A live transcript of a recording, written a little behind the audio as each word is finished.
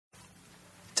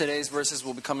Today's verses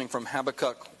will be coming from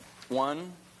Habakkuk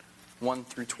 1, 1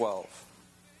 through 12.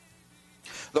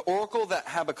 The oracle that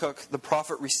Habakkuk the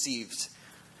prophet received.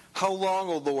 How long,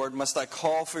 O Lord, must I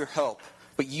call for your help,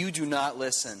 but you do not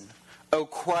listen? O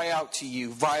cry out to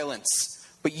you, violence,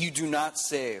 but you do not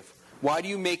save. Why do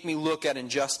you make me look at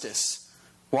injustice?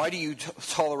 Why do you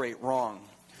tolerate wrong?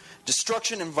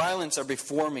 Destruction and violence are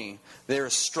before me. There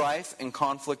is strife and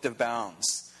conflict of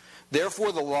bounds.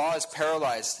 Therefore the law is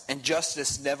paralyzed, and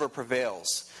justice never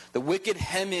prevails. The wicked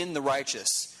hem in the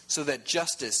righteous, so that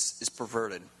justice is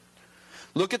perverted.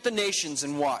 Look at the nations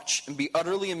and watch, and be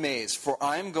utterly amazed, for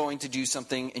I am going to do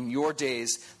something in your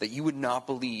days that you would not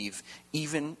believe,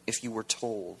 even if you were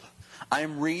told. I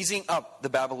am raising up the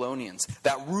Babylonians,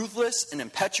 that ruthless and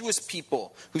impetuous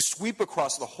people who sweep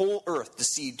across the whole earth to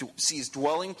seize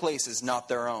dwelling places not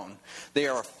their own. They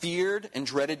are a feared and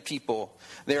dreaded people.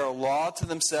 They are a law to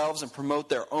themselves and promote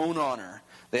their own honor.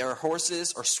 Their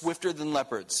horses are swifter than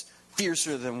leopards,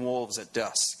 fiercer than wolves at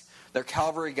dusk. Their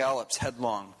cavalry gallops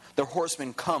headlong. Their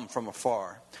horsemen come from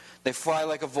afar. They fly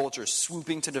like a vulture,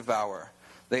 swooping to devour.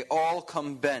 They all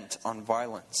come bent on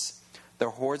violence. Their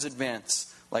hordes advance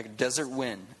like a desert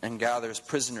wind, and gathers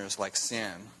prisoners like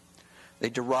sand. They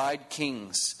deride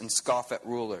kings and scoff at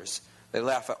rulers. They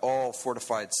laugh at all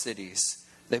fortified cities.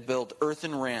 They build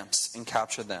earthen ramps and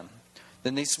capture them.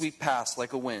 Then they sweep past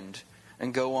like a wind,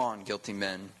 and go on, guilty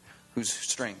men, whose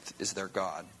strength is their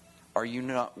God. Are you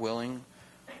not willing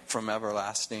from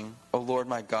everlasting? O Lord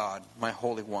my God, my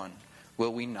Holy One,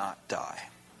 will we not die?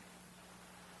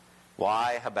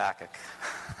 Why Habakkuk?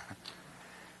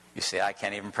 You say, I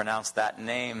can't even pronounce that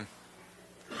name.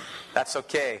 That's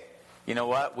okay. You know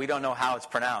what? We don't know how it's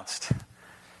pronounced.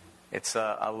 It's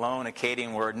a lone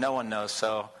Akkadian word no one knows.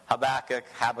 So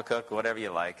Habakkuk, whatever you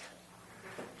like.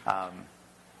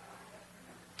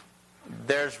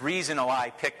 There's reason why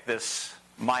I picked this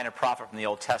minor prophet from the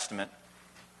Old Testament.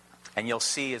 And you'll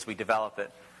see as we develop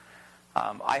it.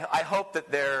 I hope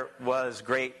that there was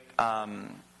great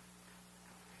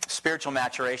spiritual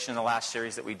maturation in the last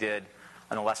series that we did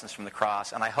on the lessons from the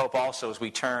cross. And I hope also as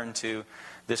we turn to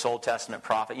this Old Testament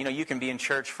prophet, you can be in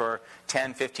church for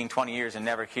 10, 15, 20 years and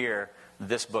never hear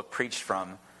this book preached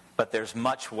from. But there's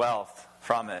much wealth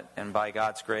from it. And by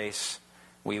God's grace,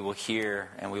 we will hear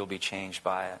and we will be changed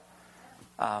by it.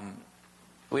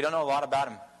 We don't know a lot about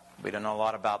him. We don't know a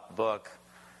lot about the book.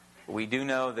 We do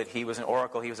know that he was an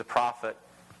oracle. He was a prophet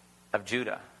of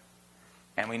Judah.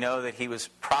 And we know that he was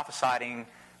prophesying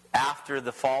after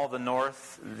the fall of the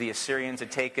north. The Assyrians had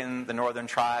taken the northern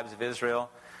tribes of Israel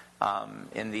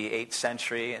in the 8th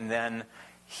century. And then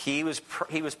he was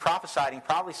prophesying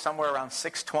probably somewhere around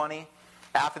 620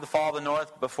 after the fall of the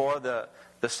north, before the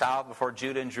south, before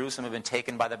Judah and Jerusalem had been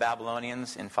taken by the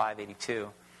Babylonians in 582.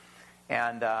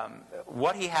 And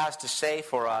what he has to say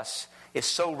for us is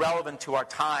so relevant to our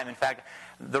time. In fact,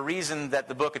 the reason that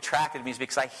the book attracted me is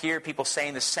because I hear people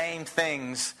saying the same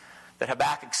things that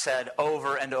Habakkuk said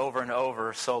over and over and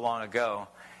over so long ago,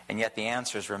 and yet the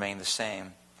answers remain the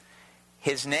same.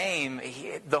 His name,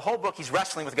 the whole book, he's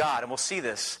wrestling with God, and we'll see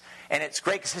this. And it's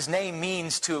great because his name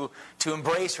means to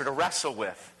embrace or to wrestle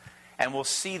with. And we'll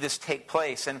see this take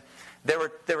place. And there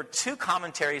were two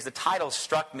commentaries. The titles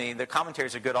struck me. The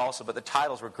commentaries are good also, but the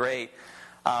titles were great.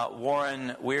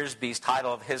 Warren Wiersbe's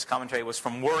title of his commentary was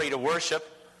From Worry to Worship,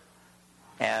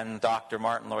 and Dr.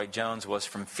 Martin Lloyd-Jones was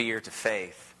From Fear to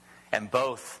Faith. And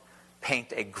both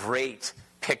paint a great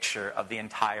picture of the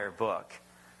entire book.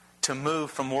 To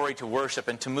move from worry to worship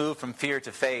and to move from fear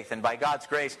to faith. And by God's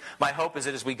grace, my hope is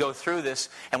that as we go through this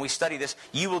and we study this,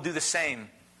 you will do the same.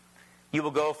 You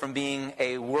will go from being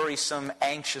a worrisome,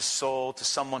 anxious soul to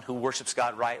someone who worships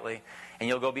God rightly. And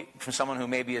you'll go from someone who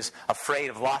maybe is afraid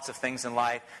of lots of things in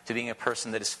life to being a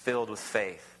person that is filled with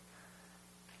faith.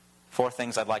 4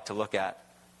 things I'd like to look at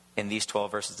in these 12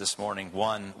 verses this morning.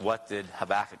 1, what did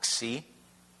Habakkuk see?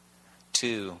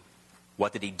 2,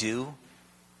 what did he do?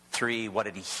 3, what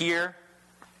did he hear?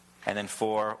 And then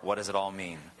 4, what does it all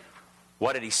mean?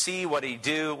 What did he see? What did he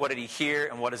do? What did he hear?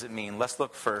 And what does it mean? Let's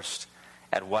look first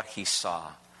at what he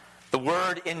saw. The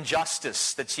word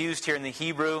injustice that's used here in the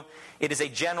Hebrew, it is a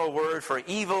general word for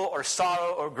evil or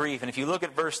sorrow or grief. And if you look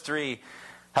at verse 3,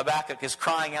 Habakkuk is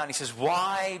crying out and he says,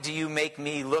 why do you make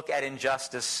me look at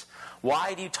injustice?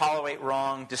 Why do you tolerate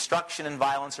wrong? Destruction and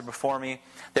violence are before me.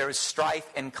 There is strife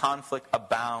and conflict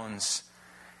abounds.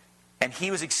 And he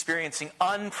was experiencing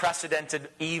unprecedented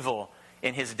evil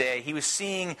in his day. He was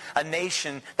seeing a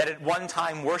nation that at one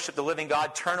time worshipped the living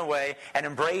God turn away and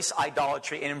embrace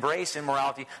idolatry and embrace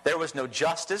immorality. There was no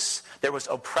justice. There was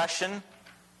oppression.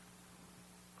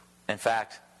 In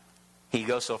fact, he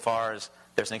goes so far as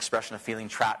There's an expression of feeling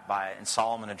trapped by it, and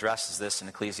Solomon addresses this in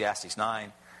Ecclesiastes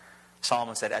 9.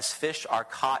 Solomon said, as fish are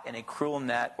caught in a cruel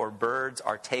net, or birds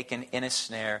are taken in a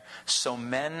snare, so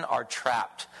men are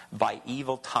trapped by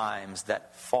evil times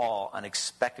that fall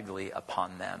unexpectedly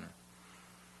upon them.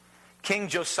 King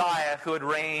Josiah, who had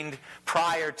reigned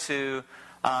prior to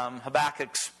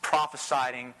Habakkuk's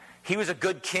prophesying, he was a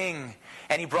good king,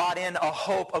 and he brought in a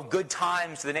hope of good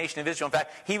times to the nation of Israel. In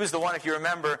fact, he was the one, if you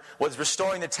remember, was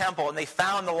restoring the temple, and they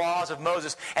found the laws of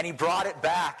Moses, and he brought it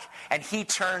back, and he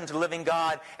turned to the living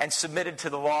God and submitted to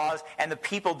the laws, and the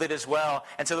people did as well.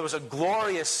 And so there was a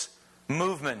glorious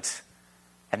movement.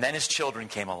 And then his children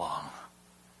came along.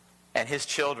 And his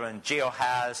children,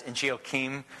 Jehoahaz and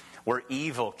Jehoiakim, were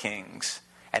evil kings.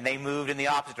 And they moved in the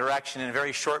opposite direction. In a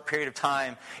very short period of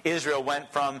time, Israel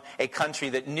went from a country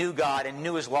that knew God and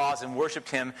knew his laws and worshipped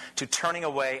him to turning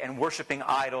away and worshiping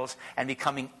idols and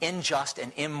becoming unjust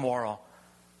and immoral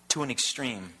to an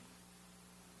extreme.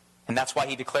 And that's why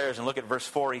he declares, and look at verse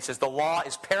 4, he says, the law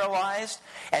is paralyzed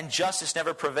and justice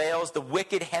never prevails. The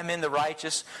wicked hem in the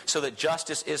righteous so that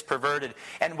justice is perverted.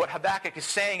 And what Habakkuk is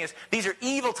saying is, these are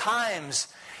evil times.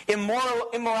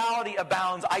 Immorality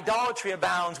abounds. Idolatry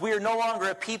abounds. We are no longer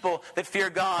a people that fear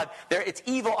God. It's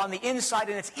evil on the inside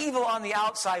and it's evil on the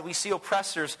outside. We see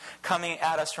oppressors coming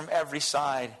at us from every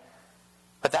side.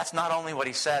 But that's not only what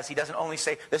he says. He doesn't only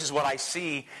say, this is what I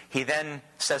see. He then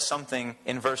says something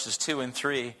in verses 2 and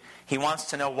 3. He wants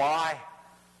to know why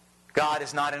God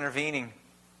is not intervening.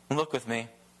 Look with me.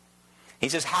 He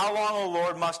says, how long, O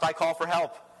Lord, must I call for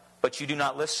help, but you do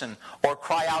not listen, or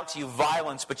cry out to you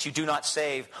violence, but you do not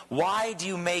save? Why do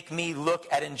you make me look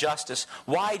at injustice?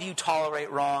 Why do you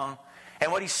tolerate wrong?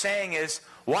 And what he's saying is,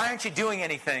 why aren't you doing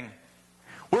anything?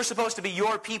 We're supposed to be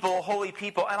your people, holy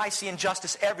people, and I see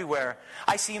injustice everywhere.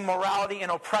 I see immorality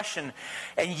and oppression,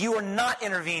 and you are not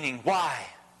intervening. Why?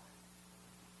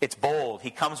 It's bold.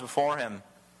 He comes before him.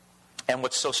 And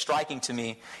what's so striking to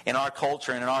me in our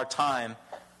culture and in our time,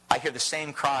 I hear the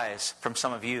same cries from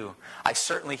some of you. I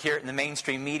certainly hear it in the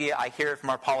mainstream media. I hear it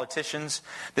from our politicians.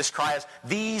 This cry is,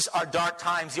 these are dark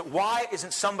times. Why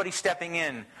isn't somebody stepping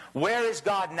in? Where is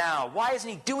God now? Why isn't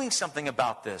he doing something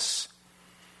about this?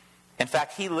 In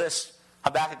fact,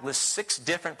 Habakkuk lists 6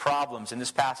 different problems in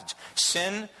this passage.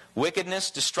 Sin, wickedness,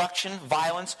 destruction,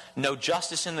 violence, no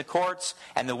justice in the courts,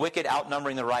 and the wicked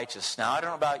outnumbering the righteous. Now, I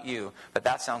don't know about you, but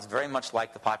that sounds very much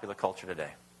like the popular culture today.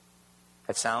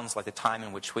 It sounds like the time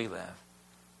in which we live.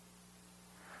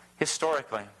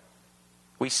 Historically,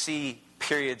 we see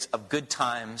periods of good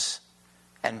times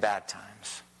and bad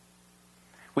times.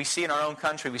 We see in our own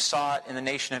country, we saw it in the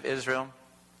nation of Israel.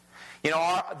 You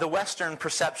know, the Western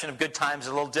perception of good times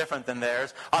is a little different than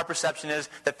theirs. Our perception is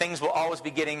that things will always be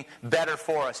getting better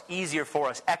for us, easier for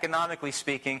us. Economically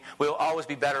speaking, we will always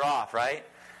be better off, right?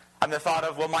 I'm the thought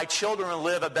of, well, my children will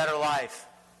live a better life.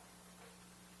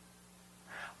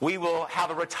 We will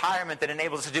have a retirement that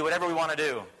enables us to do whatever we want to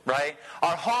do, right?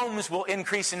 Our homes will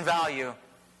increase in value.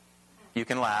 You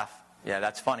can laugh. Yeah,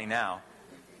 that's funny now.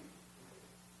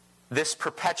 This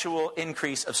perpetual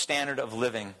increase of standard of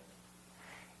living.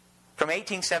 From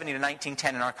 1870 to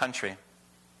 1910 in our country,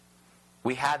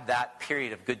 we had that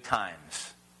period of good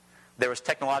times. There was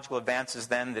technological advances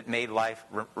then that made life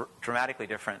dramatically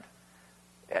different.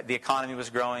 The economy was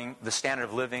growing. The standard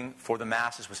of living for the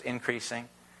masses was increasing.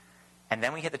 And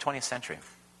then we hit the 20th century.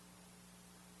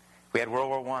 We had World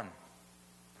War I.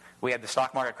 We had the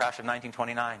stock market crash of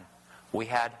 1929. We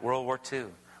had World War II.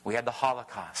 We had the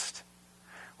Holocaust.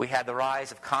 We had the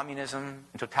rise of communism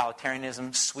and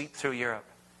totalitarianism sweep through Europe.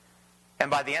 And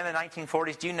by the end of the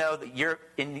 1940s, do you know that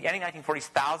in the end of the 1940s,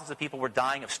 thousands of people were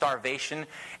dying of starvation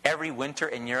every winter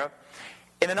in Europe?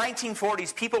 In the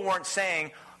 1940s, people weren't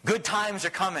saying, good times are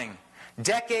coming.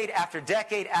 Decade after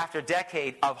decade after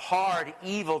decade of hard,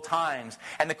 evil times.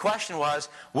 And the question was,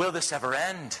 will this ever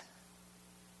end?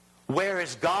 Where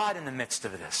is God in the midst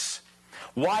of this?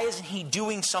 Why isn't he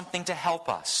doing something to help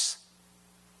us?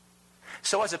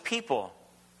 So as a people,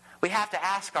 we have to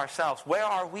ask ourselves, where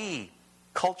are we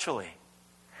culturally?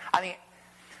 I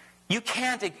mean,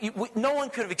 no one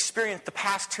could have experienced the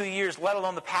past 2 years, let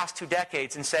alone the past 2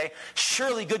 decades, and say,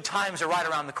 surely good times are right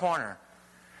around the corner.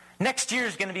 Next year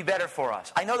is going to be better for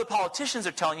us. I know the politicians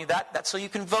are telling you that. That's so you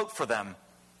can vote for them.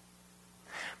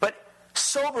 But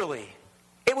soberly,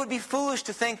 it would be foolish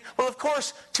to think, well, of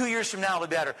course, 2 years from now it will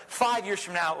be better. 5 years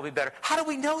from now it will be better. How do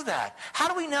we know that? How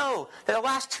do we know that the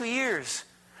last 2 years,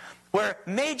 where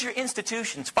major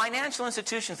institutions, financial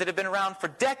institutions that have been around for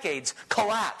decades,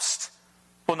 collapsed,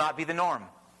 will not be the norm?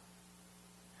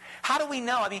 How do we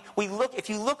know? I mean, if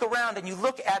you look around and you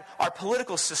look at our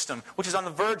political system, which is on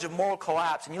the verge of moral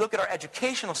collapse, and you look at our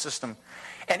educational system,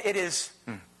 and it is.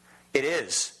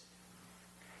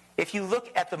 If you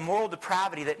look at the moral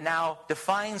depravity that now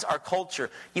defines our culture,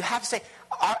 you have to say,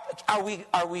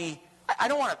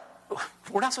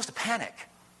 we're not supposed to panic.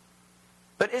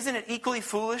 But isn't it equally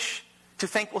foolish to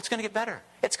think, well, it's going to get better.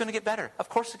 It's going to get better. Of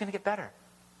course it's going to get better.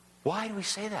 Why do we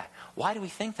say that? Why do we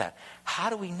think that? How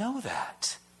do we know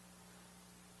that?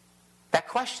 That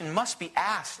question must be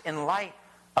asked in light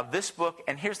of this book.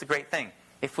 And here's the great thing.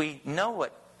 If we know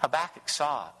what Habakkuk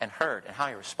saw and heard and how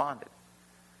he responded,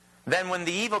 then when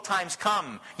the evil times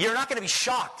come, you're not going to be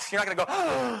shocked. You're not going to go,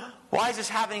 oh, why is this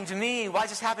happening to me? Why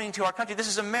is this happening to our country? This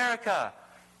is America.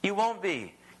 You won't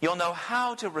be. You'll know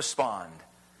how to respond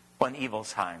when evil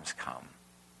times come.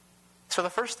 So the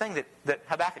first thing that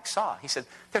Habakkuk saw, he said,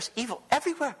 there's evil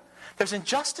everywhere. There's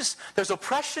injustice. There's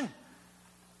oppression.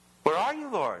 Where are you,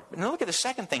 Lord? And look at the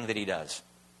second thing that he does.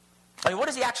 I mean, what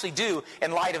does he actually do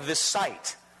in light of this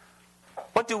sight?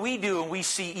 What do we do when we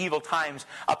see evil times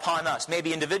upon us,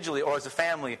 maybe individually or as a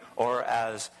family or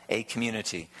as a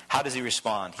community? How does he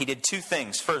respond? He did two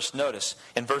things. First, notice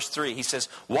in verse 3, he says,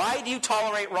 why do you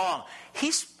tolerate wrong?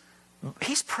 He's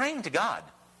praying to God.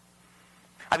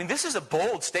 I mean, this is a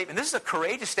bold statement. This is a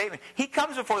courageous statement. He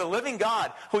comes before the living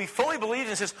God, who he fully believes in,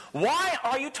 and says, why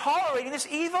are you tolerating this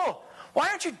evil? Why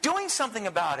aren't you doing something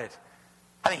about it?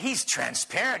 I mean, he's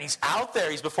transparent. He's out there.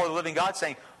 He's before the living God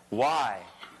saying, why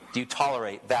do you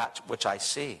tolerate that which I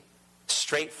see?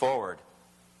 Straightforward.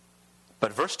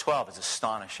 But verse 12 is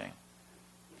astonishing.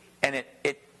 And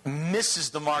it misses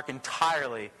the mark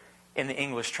entirely in the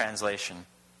English translation.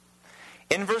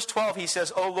 In verse 12 he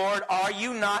says, O Lord, are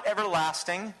you not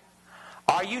everlasting?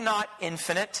 Are you not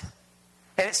infinite?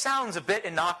 And it sounds a bit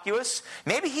innocuous.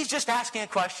 Maybe he's just asking a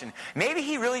question. Maybe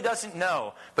he really doesn't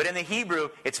know. But in the Hebrew,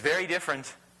 it's very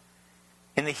different.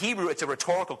 In the Hebrew, it's a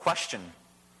rhetorical question.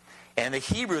 And in the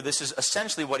Hebrew, this is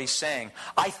essentially what he's saying.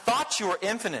 I thought you were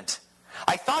infinite.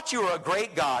 I thought you were a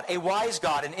great God, a wise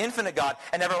God, an infinite God,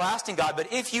 an everlasting God.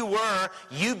 But if you were,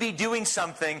 you'd be doing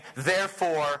something.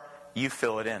 Therefore, you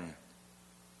fill it in.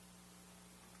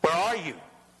 Where are you?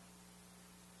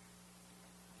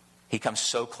 He comes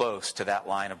so close to that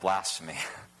line of blasphemy.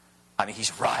 I mean,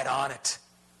 he's right on it.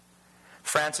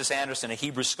 Francis Anderson, a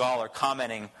Hebrew scholar,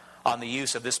 commenting on the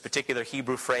use of this particular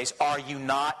Hebrew phrase, are you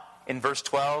not, in verse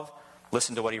 12,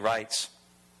 listen to what he writes.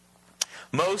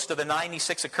 Most of the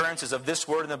 96 occurrences of this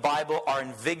word in the Bible are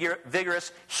in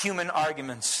vigorous human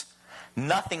arguments.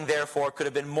 Nothing, therefore, could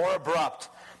have been more abrupt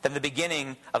than the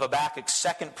beginning of Habakkuk's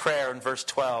second prayer in verse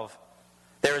 12.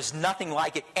 There is nothing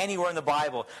like it anywhere in the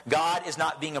Bible. God is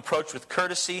not being approached with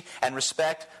courtesy and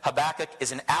respect. Habakkuk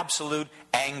is in absolute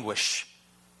anguish.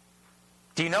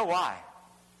 Do you know why?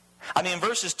 I mean, in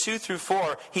verses 2 through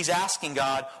 4, he's asking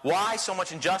God, why so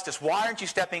much injustice? Why aren't you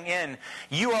stepping in?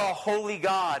 You are a holy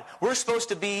God. We're supposed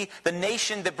to be the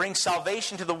nation that brings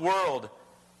salvation to the world.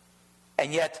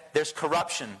 And yet, there's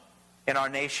corruption in our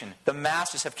nation. The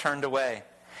masses have turned away.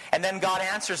 And then God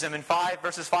answers him in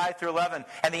verses 5 through 11.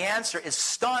 And the answer is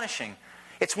astonishing.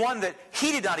 It's one that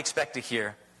he did not expect to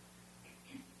hear.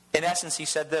 In essence, he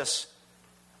said this,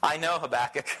 I know,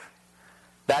 Habakkuk.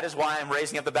 That is why I'm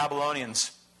raising up the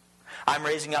Babylonians. I'm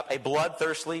raising up a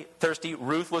bloodthirsty,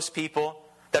 ruthless people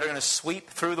that are going to sweep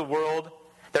through the world.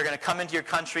 They're going to come into your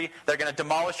country. They're going to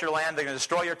demolish your land. They're going to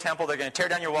destroy your temple. They're going to tear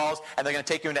down your walls. And they're going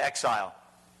to take you into exile.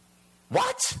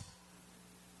 What?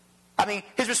 I mean,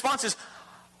 his response is,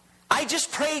 I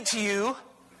just prayed to you,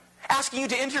 asking you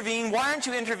to intervene. Why aren't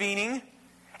you intervening?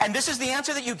 And this is the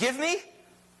answer that you give me?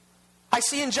 I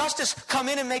see injustice. Come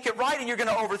in and make it right, and you're going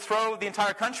to overthrow the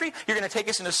entire country? You're going to take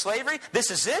us into slavery?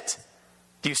 This is it?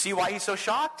 Do you see why he's so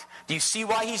shocked? Do you see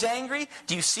why he's angry?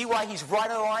 Do you see why he's right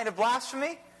on the line of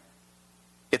blasphemy?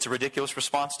 It's a ridiculous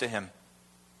response to him.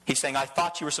 He's saying, I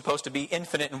thought you were supposed to be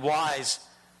infinite and wise.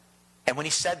 And when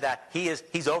he said that,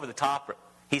 he's over the top.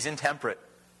 He's intemperate.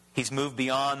 He's moved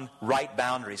beyond right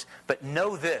boundaries. But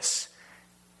know this,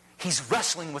 he's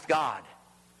wrestling with God.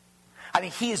 I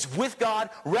mean, he is with God,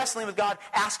 wrestling with God,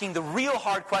 asking the real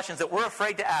hard questions that we're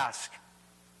afraid to ask.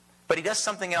 But he does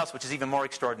something else which is even more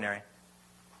extraordinary.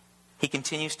 He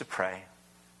continues to pray.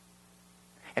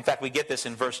 In fact, we get this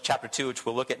in chapter 2, which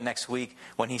we'll look at next week,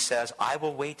 when he says, I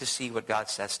will wait to see what God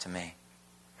says to me.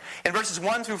 In verses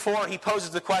 1 through 4, he poses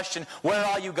the question, where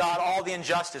are you, God, all the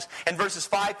injustice? In verses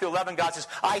 5 through 11, God says,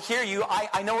 I hear you,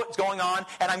 I know what's going on,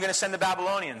 and I'm going to send the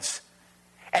Babylonians.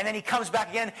 And then he comes back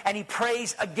again, and he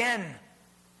prays again.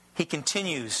 He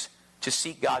continues to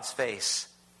seek God's face.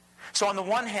 So on the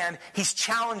one hand, he's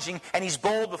challenging and he's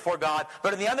bold before God.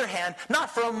 But on the other hand, not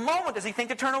for a moment does he think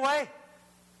to turn away.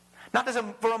 Not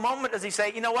for a moment does he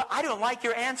say, you know what, I don't like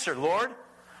your answer, Lord.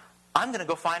 I'm going to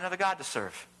go find another God to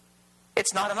serve.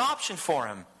 It's not an option for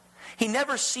him. He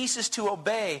never ceases to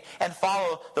obey and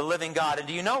follow the living God. And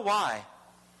do you know why?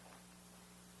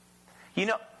 You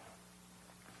know,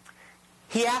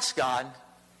 he asks God,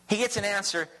 he gets an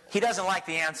answer, he doesn't like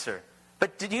the answer.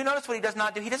 But did you notice what he does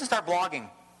not do? He doesn't start blogging.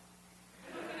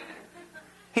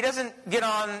 He doesn't get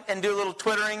on and do a little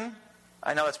twittering.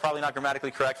 I know it's probably not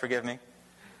grammatically correct, forgive me.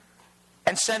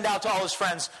 And send out to all his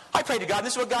friends, I prayed to God,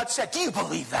 this is what God said. Do you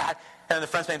believe that? And then the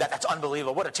friends say, that's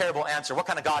unbelievable. What a terrible answer. What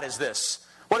kind of God is this?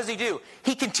 What does he do?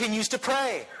 He continues to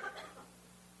pray.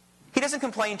 He doesn't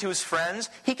complain to his friends.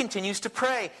 He continues to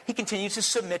pray. He continues to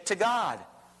submit to God.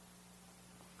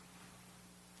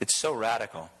 It's so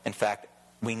radical. In fact,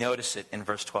 we notice it in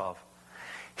verse 12.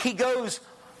 He goes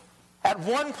at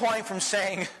one point from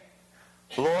saying,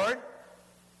 Lord,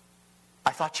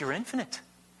 I thought you were infinite.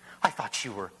 I thought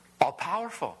you were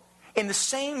all-powerful. In the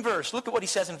same verse, look at what he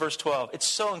says in verse 12. It's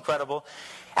so incredible.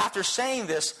 After saying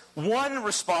this, one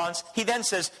response, he then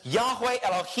says, Yahweh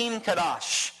Elohim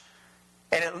Kadash.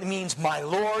 And it means, my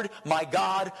Lord, my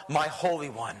God, my Holy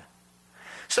One.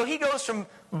 So he goes from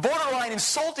borderline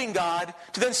insulting God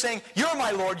to then saying, you're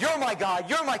my Lord, you're my God,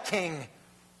 you're my King.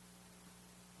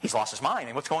 He's lost his mind.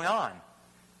 And what's going on?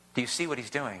 Do you see what he's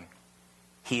doing?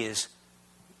 He is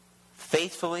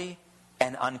faithfully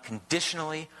and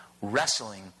unconditionally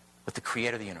wrestling with the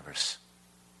Creator of the universe.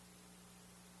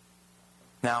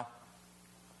 Now,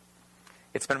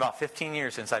 it's been about 15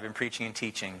 years since I've been preaching and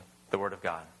teaching the Word of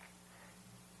God.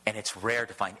 And it's rare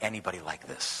to find anybody like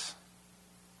this.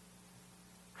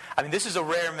 I mean, this is a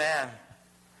rare man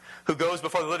who goes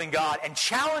before the living God and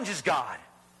challenges God.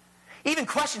 Even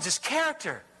questions his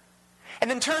character. And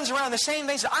then turns around the same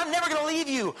day and says, I'm never going to leave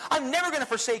you. I'm never going to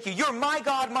forsake you. You're my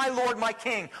God, my Lord, my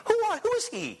King. Who is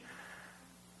he?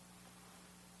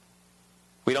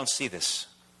 We don't see this.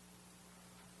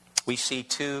 We see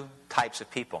two types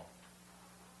of people.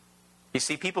 You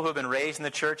see people who have been raised in the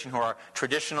church and who are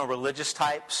traditional religious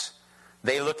types.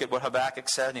 They look at what Habakkuk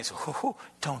said and he says,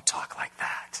 don't talk like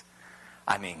that.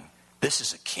 I mean, this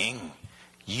is a king.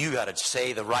 You got to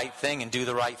say the right thing and do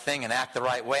the right thing and act the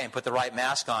right way and put the right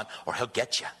mask on or he'll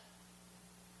get you.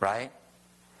 Right?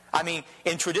 I mean,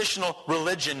 in traditional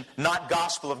religion, not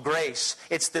gospel of grace,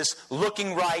 it's this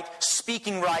looking right,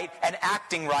 speaking right, and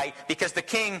acting right because the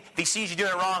king, if he sees you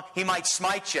doing it wrong, he might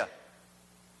smite you.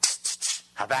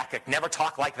 Habakkuk, never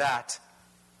talk like that.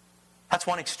 That's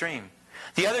one extreme.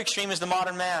 The other extreme is the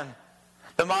modern man.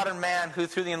 The modern man who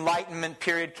through the Enlightenment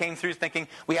period came through thinking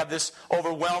we have this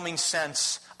overwhelming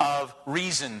sense of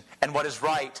reason and what is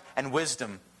right and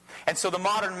wisdom. And so the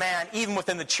modern man, even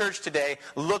within the church today,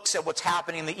 looks at what's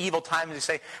happening in the evil times and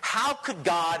say, how could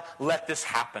God let this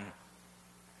happen?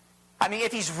 I mean,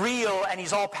 if he's real and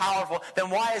he's all-powerful, then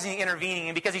why isn't he intervening?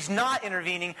 And because he's not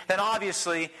intervening, then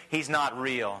obviously he's not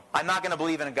real. I'm not going to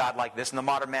believe in a God like this. And the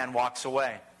modern man walks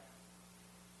away.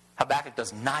 Habakkuk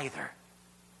does neither.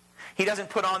 He doesn't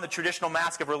put on the traditional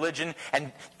mask of religion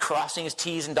and crossing his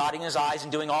T's and dotting his I's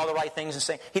and doing all the right things and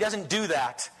saying, he doesn't do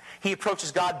that. He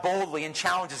approaches God boldly and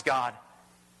challenges God.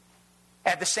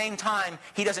 At the same time,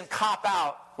 he doesn't cop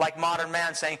out like modern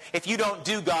man saying, if you don't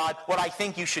do, God, what I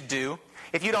think you should do,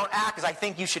 if you don't act as I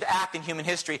think you should act in human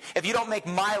history, if you don't make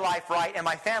my life right and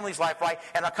my family's life right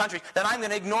and our country, then I'm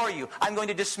going to ignore you. I'm going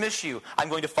to dismiss you. I'm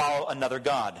going to follow another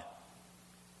God.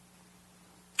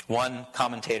 One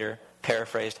commentator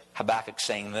paraphrased Habakkuk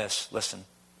saying this. Listen.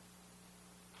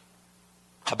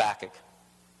 Habakkuk.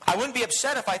 I wouldn't be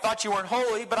upset if I thought you weren't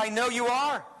holy, but I know you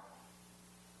are.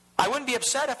 I wouldn't be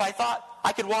upset if I thought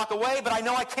I could walk away, but I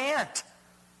know I can't.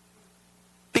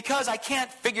 Because I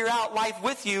can't figure out life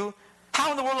with you, how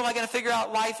in the world am I going to figure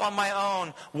out life on my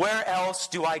own? Where else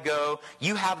do I go?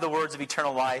 You have the words of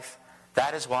eternal life.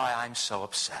 That is why I'm so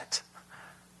upset.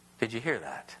 Did you hear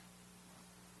that?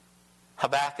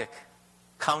 Habakkuk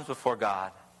comes before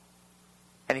God,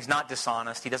 and he's not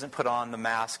dishonest. He doesn't put on the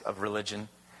mask of religion.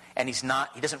 And he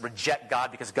doesn't reject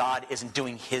God because God isn't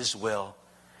doing his will.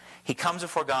 He comes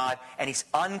before God and he's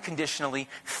unconditionally,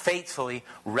 faithfully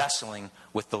wrestling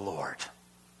with the Lord.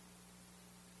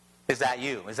 Is that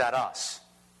you? Is that us?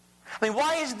 I mean,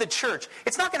 why isn't the church?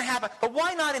 It's not going to happen, but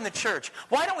why not in the church?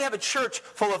 Why don't we have a church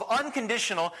full of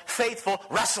unconditional, faithful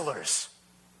wrestlers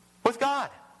with God?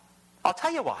 I'll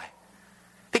tell you why.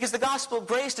 Because the gospel of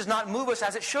grace does not move us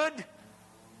as it should.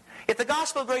 If the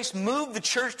gospel of grace moved the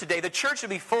church today, the church would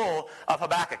be full of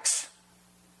Habakkuk's.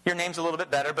 Your name's a little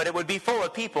bit better, but it would be full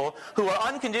of people who are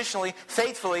unconditionally,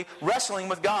 faithfully wrestling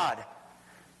with God.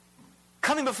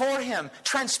 Coming before Him,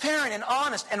 transparent and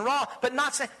honest and raw, but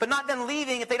not then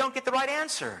leaving if they don't get the right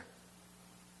answer.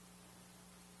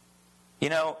 You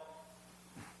know,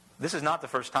 this is not the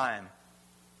first time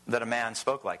that a man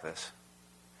spoke like this.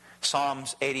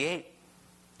 Psalms 88,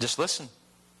 just listen,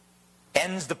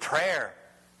 ends the prayer,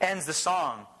 ends the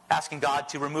song, asking God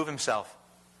to remove Himself.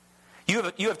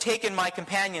 You have taken my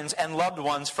companions and loved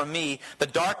ones from me. The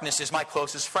darkness is my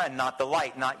closest friend, not the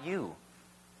light, not you.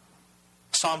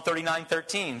 Psalm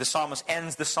 39:13, the psalmist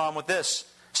ends the psalm with this,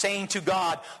 saying to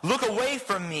God, look away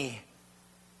from me,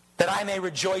 that I may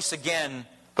rejoice again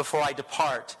before I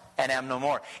depart and am no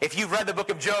more. If you've read the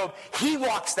book of Job, he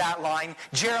walks that line.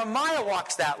 Jeremiah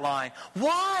walks that line.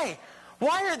 Why?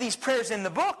 Why are these prayers in the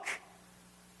book?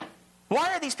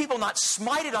 Why are these people not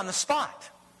smited on the spot?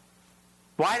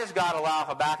 Why does God allow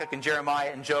Habakkuk and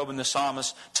Jeremiah and Job and the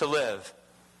psalmist to live?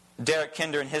 Derek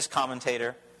Kinder in his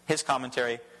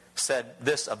commentary said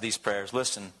this of these prayers.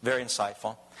 Listen, very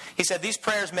insightful. He said, these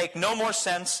prayers make no more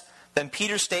sense than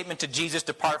Peter's statement to Jesus,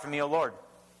 depart from me, O Lord.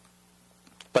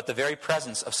 But the very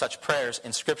presence of such prayers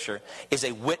in Scripture is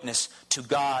a witness to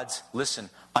God's, listen,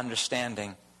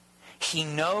 understanding. He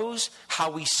knows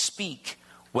how we speak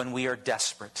when we are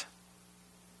desperate.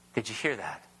 Did you hear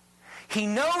that? He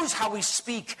knows how we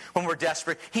speak when we're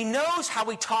desperate. He knows how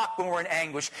we talk when we're in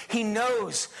anguish. He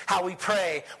knows how we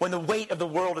pray when the weight of the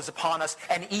world is upon us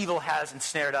and evil has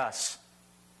ensnared us.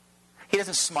 He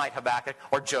doesn't smite Habakkuk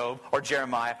or Job or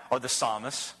Jeremiah or the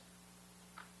psalmist.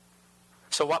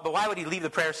 But why would he leave the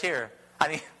prayers here? I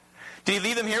mean, did he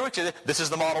leave them here? This is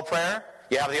the model prayer.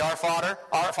 You have the Our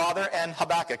Father, and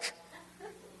Habakkuk.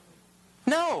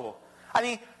 No. I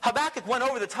mean, Habakkuk went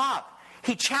over the top.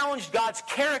 He challenged God's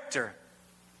character.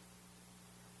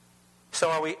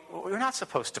 So we're not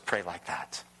supposed to pray like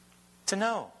that. To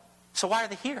know. So why are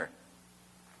they here?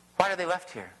 Why are they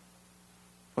left here?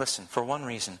 Listen, for one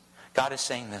reason. God is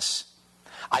saying this.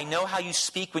 I know how you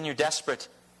speak when you're desperate,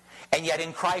 and yet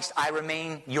in Christ I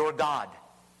remain your God.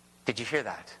 Did you hear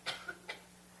that?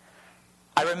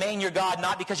 I remain your God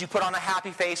not because you put on a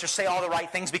happy face or say all the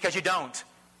right things, because you don't.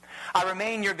 I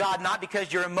remain your God not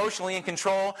because you're emotionally in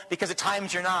control, because at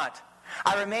times you're not.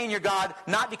 I remain your God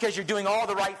not because you're doing all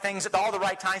the right things at all the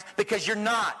right times, because you're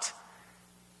not.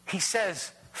 He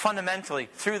says fundamentally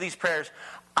through these prayers,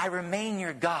 I remain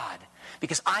your God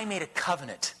because I made a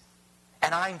covenant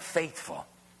and I'm faithful.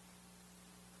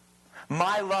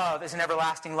 My love is an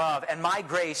everlasting love, and my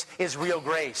grace is real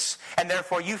grace. And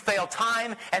therefore you fail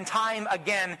time and time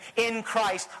again. In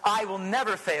Christ, I will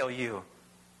never fail you.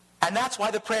 And that's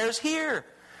why the prayer is here.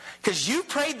 Because you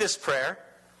prayed this prayer.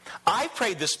 I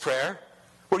prayed this prayer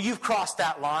where you've crossed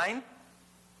that line.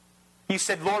 You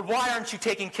said, Lord, why aren't you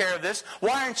taking care of this?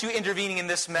 Why aren't you intervening in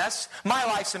this mess? My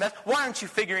life's a mess. Why aren't you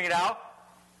figuring it out?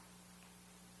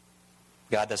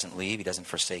 God doesn't leave. He doesn't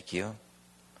forsake you.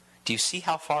 Do you see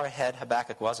how far ahead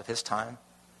Habakkuk was of his time?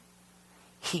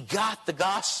 He got the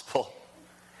gospel.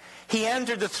 He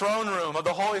entered the throne room of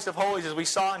the holiest of holies, as we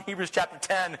saw in Hebrews chapter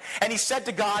 10. And he said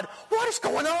to God, what is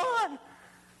going on?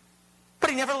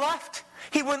 But he never left.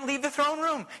 He wouldn't leave the throne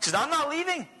room. He says, I'm not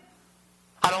leaving.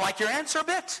 I don't like your answer a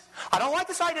bit. I don't like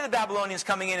this idea of the Babylonians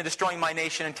coming in and destroying my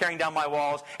nation and tearing down my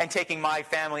walls and taking my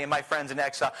family and my friends in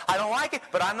exile. I don't like it,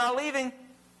 but I'm not leaving.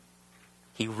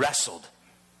 He wrestled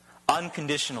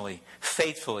unconditionally,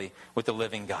 faithfully with the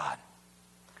living God.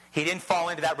 He didn't fall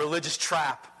into that religious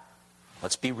trap.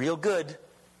 Let's be real good.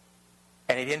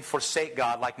 And he didn't forsake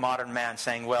God like modern man,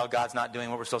 saying, well, God's not doing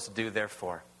what we're supposed to do,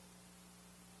 therefore.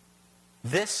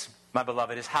 This, my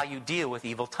beloved, is how you deal with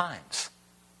evil times.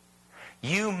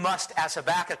 You must, as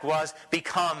Habakkuk was,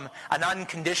 become an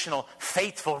unconditional,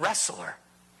 faithful wrestler.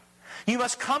 You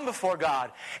must come before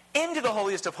God into the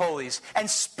holiest of holies and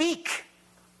speak.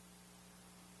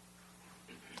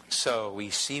 So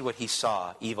we see what he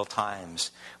saw, evil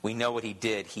times. We know what he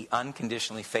did. He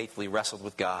unconditionally, faithfully wrestled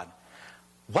with God.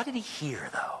 What did he hear,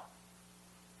 though?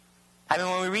 I mean,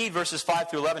 when we read verses 5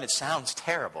 through 11, it sounds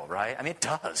terrible, right? I mean, it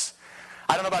does.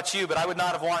 I don't know about you, but I would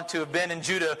not have wanted to have been in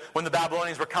Judah when the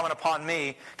Babylonians were coming upon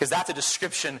me, because that's a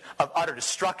description of utter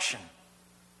destruction.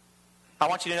 I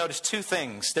want you to notice two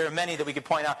things. There are many that we could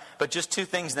point out, but just two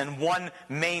things, then one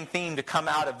main theme to come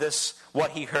out of this,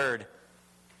 what he heard.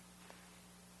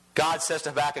 God says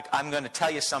to Habakkuk, I'm going to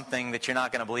tell you something that you're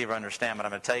not going to believe or understand, but I'm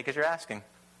going to tell you because you're asking.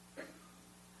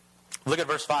 Look at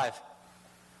verse 5.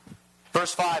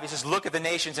 Verse 5, he says, look at the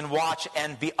nations and watch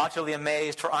and be utterly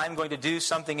amazed, for I'm going to do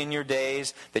something in your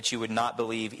days that you would not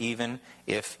believe even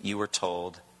if you were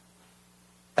told.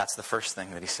 That's the first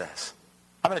thing that he says.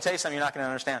 I'm going to tell you something you're not going to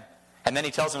understand. And then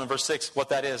he tells them in verse 6 what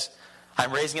that is.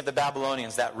 I'm raising up the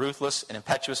Babylonians, that ruthless and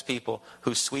impetuous people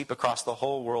who sweep across the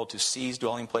whole world to seize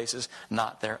dwelling places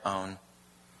not their own.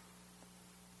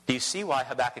 Do you see why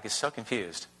Habakkuk is so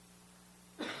confused?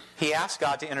 He asked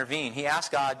God to intervene. He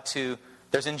asked God to,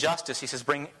 there's injustice. He says,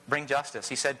 bring justice.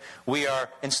 He said, we are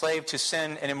enslaved to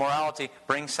sin and immorality.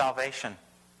 Bring salvation.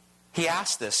 He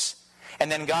asked this. And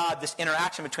then God, this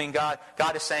interaction between God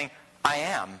is saying, I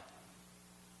am.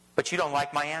 But you don't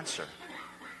like my answer.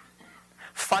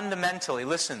 Fundamentally,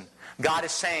 listen, God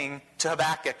is saying to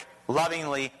Habakkuk,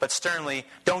 lovingly but sternly,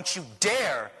 don't you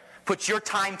dare put your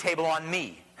timetable on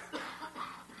me.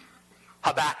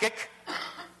 Habakkuk,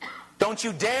 don't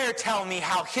you dare tell me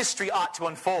how history ought to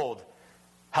unfold.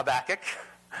 Habakkuk,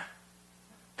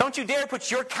 don't you dare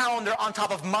put your calendar on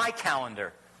top of my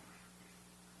calendar.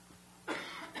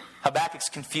 Habakkuk's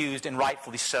confused, and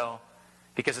rightfully so,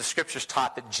 because the Scriptures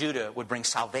taught that Judah would bring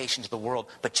salvation to the world,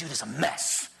 but Judah's a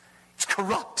mess. It's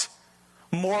corrupt,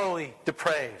 morally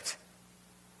depraved.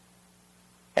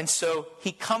 And so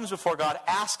he comes before God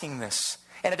asking this,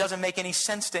 and it doesn't make any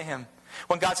sense to him.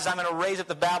 When God says, I'm going to raise up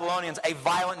the Babylonians, a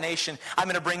violent nation, I'm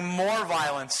going to bring more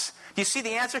violence. Do you see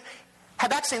the answer?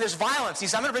 Habakkuk's saying there's violence. He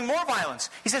says, I'm going to bring more violence.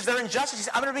 He says, there's injustice. He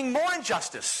says, I'm going to bring more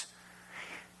injustice.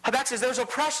 Habakkuk says, there's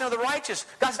oppression of the righteous.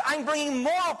 God says, I'm bringing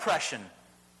more oppression.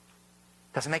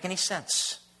 Doesn't make any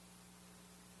sense.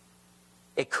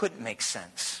 It couldn't make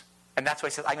sense. And that's why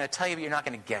he says, I'm going to tell you, but you're not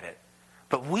going to get it.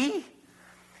 But we,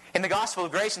 in the gospel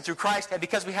of grace and through Christ, and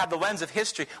because we have the lens of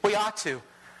history, we ought to.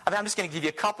 I mean, I'm just going to give you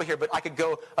a couple here, but I could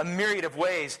go a myriad of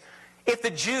ways. If the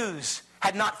Jews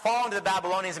had not fallen to the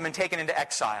Babylonians and been taken into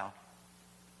exile,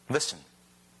 listen,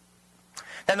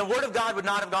 then the word of God would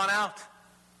not have gone out.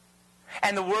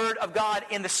 And the word of God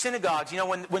in the synagogues,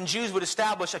 when Jews would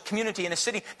establish a community in a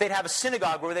city, they'd have a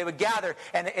synagogue where they would gather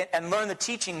and learn the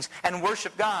teachings and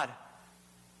worship God.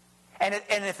 And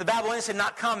if the Babylonians had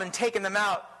not come and taken them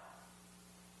out,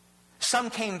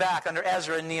 some came back under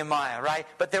Ezra and Nehemiah, right?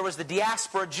 But there was the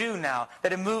diaspora Jew now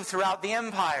that had moved throughout the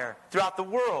empire, throughout the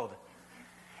world.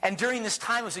 And during this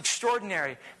time, it was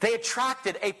extraordinary. They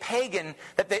attracted a pagan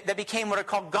that became what are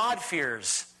called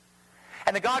God-fearers.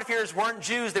 And the God-fearers weren't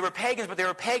Jews, they were pagans, but they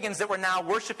were pagans that were now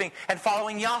worshiping and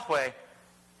following Yahweh.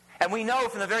 And we know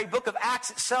from the very book of Acts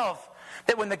itself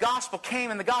that when the gospel came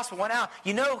and the gospel went out,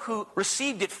 you know who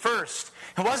received it first?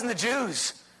 It wasn't the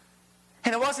Jews.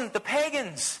 And it wasn't the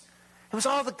pagans. It was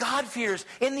all the God-fearers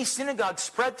in these synagogues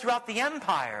spread throughout the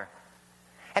empire.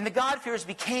 And the God-fearers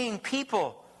became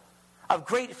people of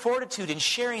great fortitude in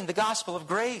sharing the gospel of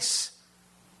grace.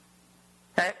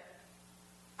 Now,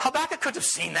 Habakkuk couldn't have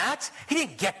seen that. He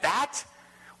didn't get that.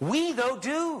 We, though,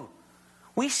 do.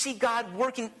 We see God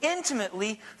working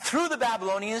intimately through the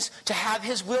Babylonians to have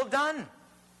His will done.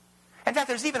 In fact,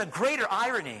 there's even a greater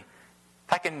irony.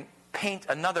 If I can paint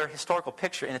another historical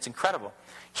picture, and it's incredible.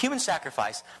 Human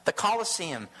sacrifice, the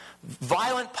Colosseum,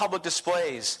 violent public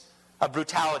displays of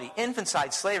brutality,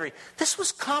 infanticide, slavery. This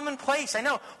was commonplace. I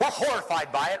know we're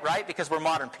horrified by it, right? Because we're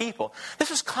modern people.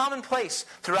 This was commonplace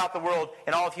throughout the world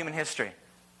in all of human history.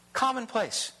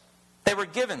 Commonplace. They were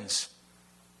givens.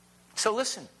 So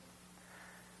listen.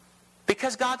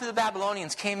 Because God through the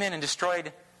Babylonians came in and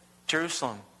destroyed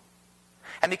Jerusalem,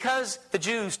 and because the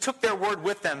Jews took their word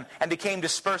with them and became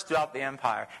dispersed throughout the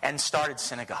empire and started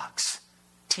synagogues,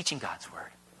 teaching God's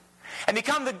word. And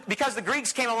because the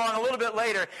Greeks came along a little bit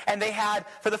later and they had,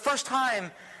 for the first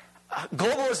time,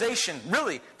 globalization,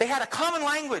 really. They had a common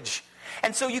language.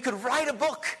 And so you could write a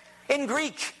book in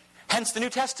Greek, hence the New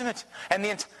Testament. And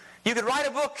you could write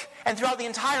a book, and throughout the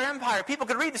entire empire, people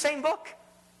could read the same book.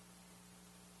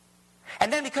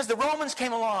 And then because the Romans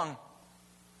came along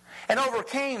and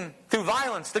overcame, through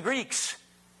violence, the Greeks,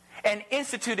 and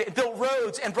instituted, built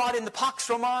roads, and brought in the Pax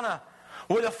Romana,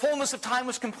 where the fullness of time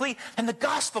was complete, and the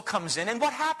gospel comes in, and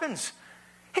what happens?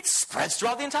 It spreads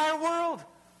throughout the entire world.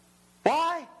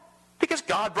 Why? Because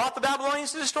God brought the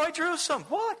Babylonians to destroy Jerusalem.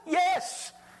 What?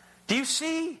 Yes. Do you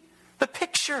see the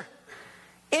picture?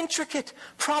 Intricate,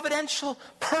 providential,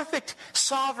 perfect,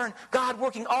 sovereign, God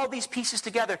working all these pieces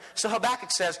together. So Habakkuk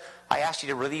says, I asked you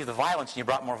to relieve the violence, and you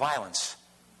brought more violence.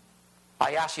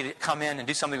 I asked you to come in and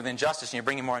do something with injustice, and you're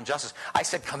bringing more injustice. I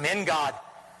said, come in, God,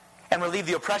 and relieve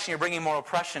the oppression. You're bringing more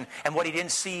oppression. And what he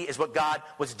didn't see is what God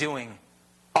was doing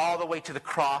all the way to the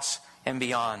cross and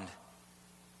beyond.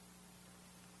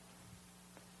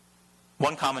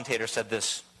 One commentator said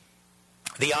this: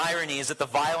 the irony is that the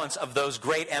violence of those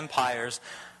great empires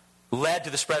led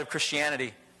to the spread of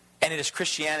Christianity, and it is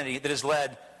Christianity that has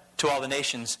led to all the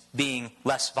nations being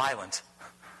less violent.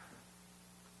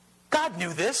 God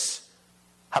knew this.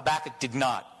 Habakkuk did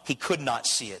not. He could not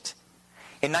see it.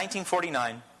 In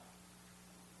 1949,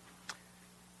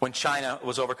 when China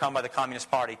was overcome by the Communist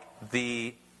Party,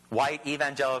 the white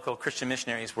evangelical Christian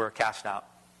missionaries were cast out.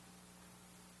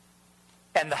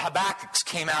 And the Habakkuk's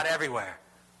came out everywhere.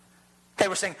 They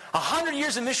were saying, 100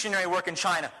 years of missionary work in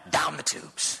China, down the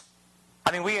tubes.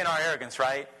 I mean, we in our arrogance,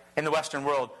 right? In the Western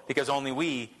world, because only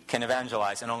we can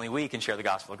evangelize and only we can share the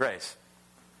gospel of grace.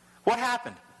 What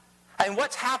happened? And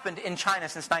what's happened in China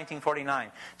since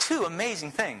 1949? Two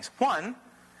amazing things. One,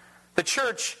 the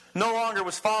church no longer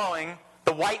was following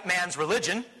the white man's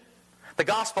religion. The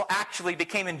gospel actually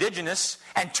became indigenous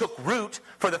and took root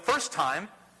for the first time.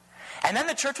 And then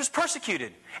the church was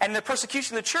persecuted. And in the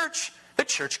persecution of the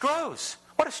church grows.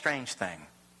 What a strange thing.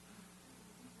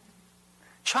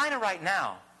 China right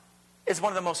now is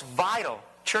one of the most vital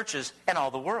churches in all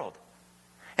the world.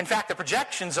 In fact, the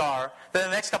projections are that in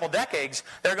the next couple of decades,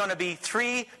 there are going to be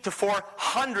 300 to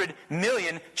 400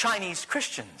 million Chinese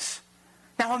Christians.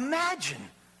 Now imagine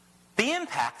the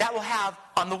impact that will have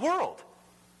on the world.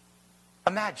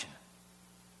 Imagine.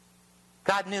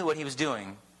 God knew what he was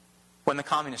doing when the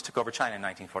communists took over China in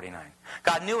 1949.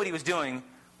 God knew what he was doing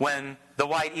when the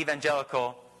white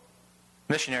evangelical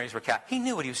missionaries were cast. He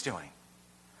knew what he was doing.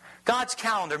 God's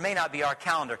calendar may not be our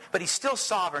calendar, but he's still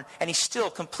sovereign and he's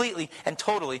still completely and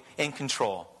totally in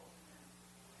control.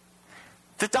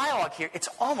 The dialogue here, it's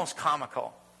almost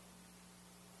comical.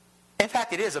 In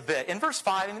fact, it is a bit. In verse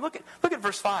 5, I mean, look at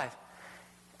verse 5.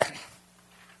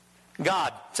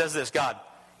 God says this, God,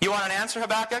 you want an answer,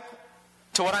 Habakkuk,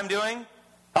 to what I'm doing?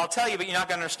 I'll tell you, but you're not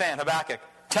going to understand. Habakkuk,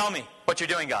 tell me what you're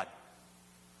doing, God.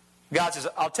 God says,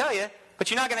 I'll tell you, but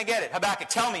you're not going to get it. Habakkuk,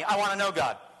 tell me, I want to know,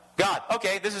 God. God,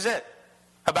 okay, this is it.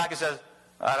 Habakkuk says,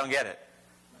 I don't get it.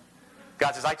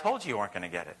 God says, I told you you weren't going to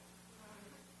get it.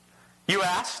 You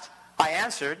asked, I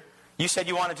answered. You said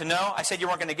you wanted to know. I said you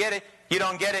weren't going to get it. You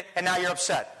don't get it, and now you're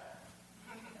upset.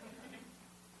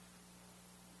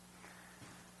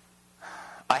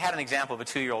 I had an example of a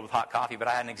 2-year-old with hot coffee, but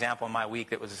I had an example in my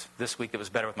week this week that was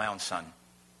better with my own son.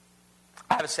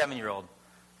 I have a 7-year-old,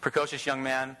 precocious young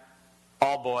man,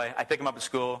 all boy. I pick him up at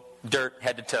school, dirt,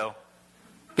 head to toe.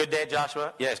 Good day,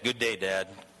 Joshua? Yes, good day, Dad.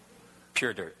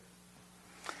 Pure dirt.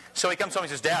 So he comes home and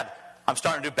says, Dad, I'm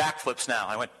starting to do backflips now.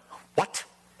 I went, what?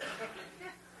 He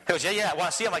goes, yeah, I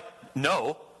want to see. I'm like,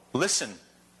 no, listen.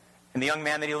 And the young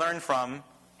man that he learned from,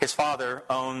 his father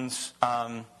owns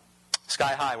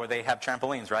Sky High, where they have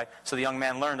trampolines, right? So the young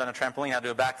man learned on a trampoline how to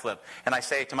do a backflip. And I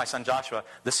say to my son Joshua,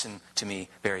 listen to me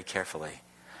very carefully.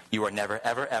 You are never,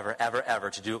 ever, ever, ever, ever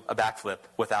to do a backflip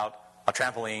without a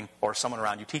trampoline or someone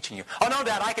around you teaching you. Oh, no,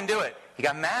 Dad, I can do it. He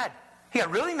got mad. He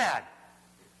got really mad.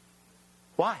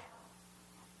 Why?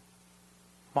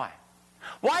 Why?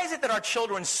 Why is it that our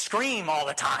children scream all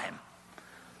the time?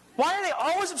 Why are they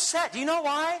always upset? Do you know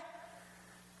why?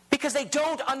 Because they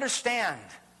don't understand.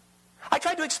 I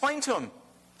tried to explain to them.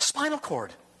 Spinal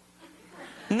cord.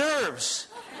 Nerves.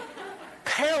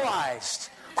 Paralyzed.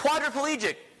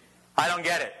 Quadriplegic. I don't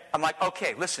get it. I'm like,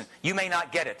 okay, listen, you may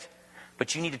not get it,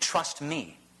 but you need to trust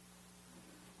me.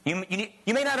 You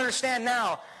may not understand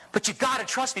now, but you've got to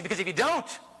trust me, because if you don't,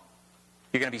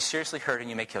 you're going to be seriously hurt and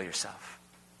you may kill yourself.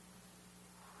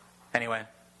 Anyway,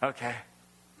 okay.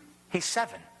 He's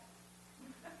 7.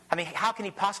 I mean, how can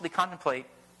he possibly contemplate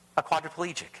a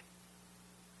quadriplegic?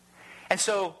 And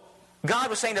so God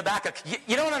was saying to Habakkuk,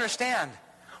 you don't understand.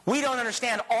 We don't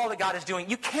understand all that God is doing.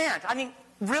 You can't. I mean,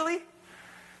 really?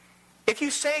 If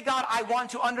you say, God, I want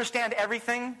to understand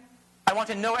everything, I want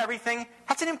to know everything,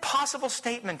 that's an impossible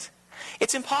statement.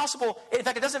 It's impossible. In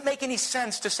fact, it doesn't make any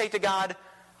sense to say to God,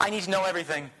 I need to know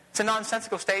everything. It's a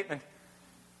nonsensical statement.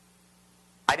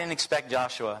 I didn't expect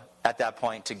Joshua at that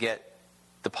point to get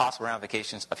the possible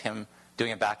ramifications of him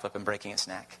doing a backflip and breaking his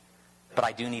neck. But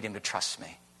I do need him to trust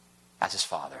me as his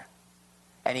father.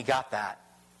 And he got that.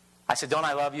 I said, don't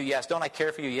I love you? Yes. Don't I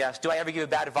care for you? Yes. Do I ever give you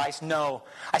bad advice? No.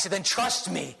 I said, then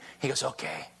trust me. He goes,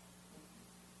 okay.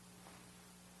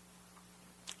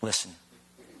 Listen.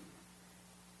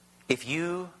 If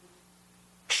you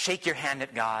shake your hand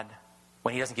at God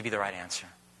when he doesn't give you the right answer,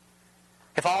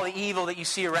 if all the evil that you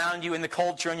see around you in the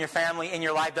culture, in your family, in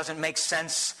your life doesn't make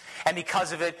sense, and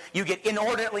because of it you get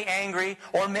inordinately angry,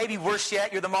 or maybe worse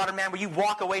yet, you're the modern man where you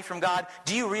walk away from God,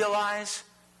 do you realize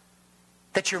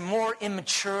that you're more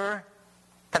immature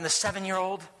than the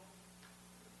 7-year-old?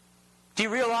 Do you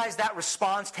realize that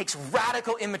response takes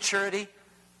radical immaturity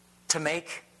to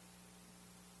make?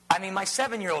 I mean, my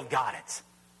 7-year-old got it.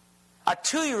 A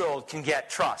 2-year-old can get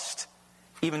trust,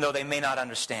 even though they may not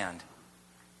understand.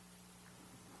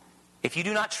 If you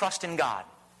do not trust in God,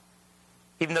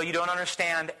 even though you don't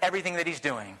understand everything that he's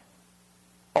doing,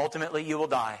 Ultimately, you will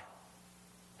die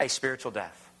a spiritual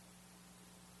death.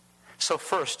 So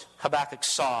first, Habakkuk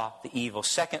saw the evil.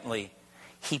 Secondly,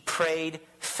 he prayed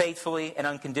faithfully and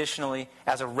unconditionally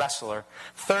as a wrestler.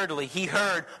 Thirdly, he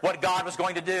heard what God was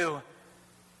going to do,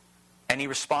 and he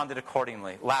responded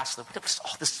accordingly. Lastly, what does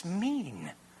all this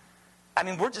mean? I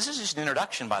mean, this is just an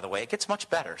introduction, by the way. It gets much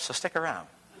better, so stick around.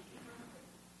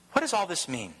 What does all this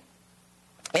mean?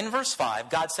 In verse 5,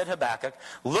 God said to Habakkuk,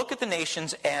 "Look at the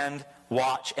nations and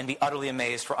watch and be utterly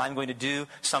amazed, for I'm going to do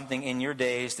something in your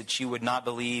days that you would not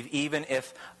believe, even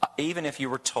if you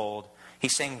were told."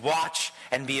 He's saying, watch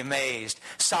and be amazed.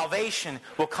 Salvation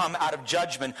will come out of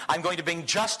judgment. I'm going to bring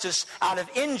justice out of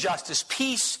injustice,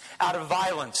 peace out of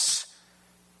violence.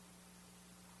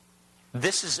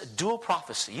 This is a dual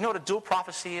prophecy. You know what a dual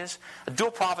prophecy is? A dual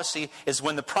prophecy is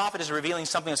when the prophet is revealing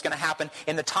something that's going to happen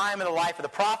in the time of the life of the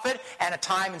prophet and a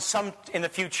time in the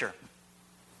future.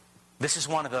 This is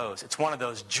one of those. It's one of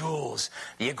those jewels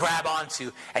that you grab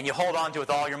onto and you hold onto with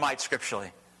all your might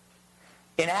scripturally.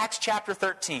 In Acts chapter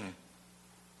 13,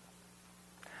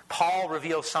 Paul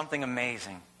reveals something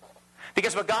amazing.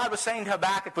 Because what God was saying to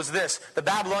Habakkuk was this: the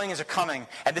Babylonians are coming,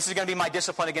 and this is going to be my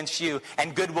discipline against you,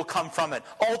 and good will come from it.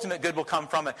 Ultimate good will come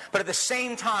from it. But at the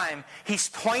same time, he's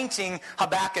pointing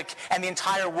Habakkuk and the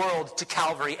entire world to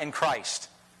Calvary and Christ.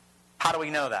 How do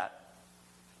we know that?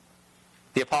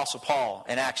 The Apostle Paul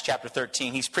in Acts chapter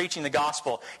 13, he's preaching the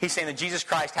gospel. He's saying that Jesus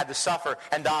Christ had to suffer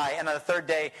and die, and on the third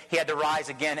day he had to rise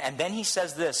again. And then he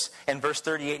says this in verse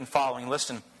 38 and following.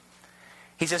 Listen.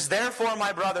 He says, "Therefore,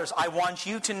 my brothers, I want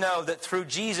you to know that through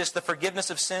Jesus the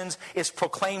forgiveness of sins is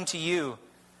proclaimed to you.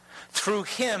 Through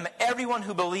him, everyone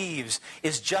who believes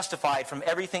is justified from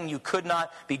everything you could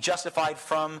not be justified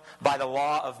from by the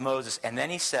law of Moses." And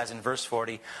then he says in verse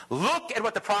 40, "Look at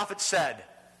what the prophet said."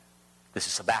 This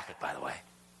is Habakkuk, by the way.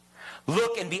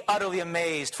 "Look and be utterly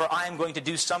amazed, for I am going to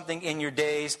do something in your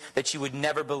days that you would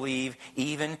never believe,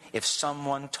 even if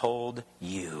someone told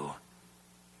you."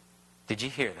 Did you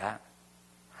hear that?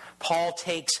 Paul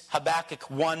takes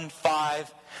Habakkuk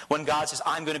 1:5, when God says,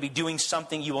 "I'm going to be doing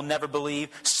something you will never believe,"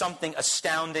 something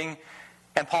astounding.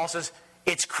 And Paul says,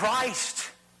 it's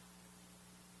Christ.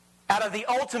 Out of the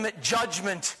ultimate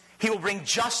judgment, he will bring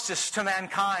justice to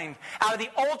mankind. Out of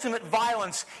the ultimate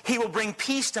violence, he will bring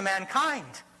peace to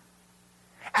mankind.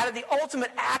 Out of the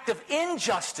ultimate act of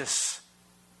injustice,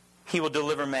 he will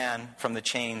deliver man from the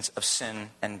chains of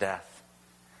sin and death.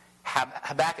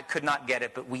 Habakkuk could not get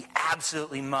it, but we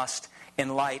absolutely must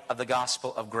in light of the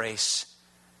gospel of grace.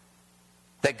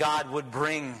 That God would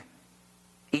bring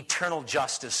eternal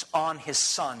justice on his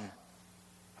Son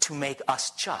to make us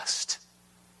just.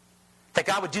 That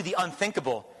God would do the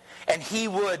unthinkable, and he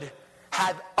would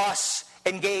have us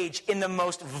engage in the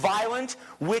most violent,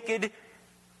 wicked,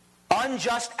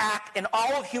 unjust act in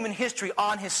all of human history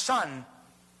on his Son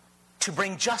to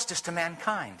bring justice to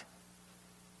mankind.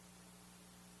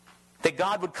 That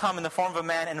God would come in the form of a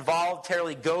man and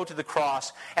voluntarily go to the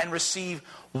cross and receive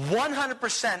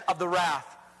 100% of the wrath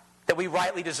that we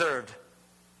rightly deserved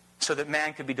so that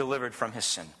man could be delivered from his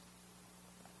sin.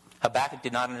 Habakkuk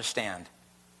did not understand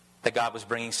that God was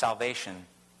bringing salvation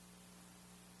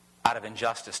out of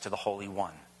injustice to the Holy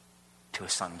One, to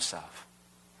his Son himself.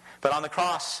 But on the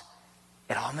cross,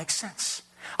 it all makes sense.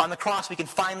 On the cross, we can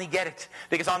finally get it.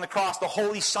 Because on the cross, the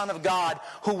Holy Son of God,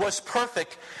 who was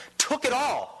perfect, took it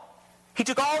all. He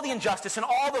took all the injustice and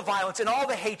all the violence and all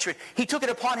the hatred. He took it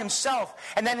upon himself.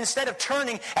 And then instead of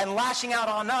turning and lashing out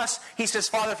on us, he says,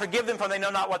 "Father, forgive them, for they know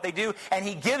not what they do." And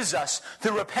he gives us,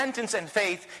 through repentance and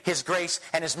faith, his grace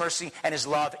and his mercy and his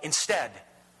love instead.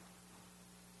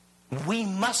 We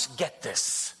must get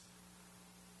this.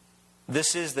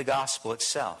 This is the gospel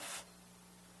itself,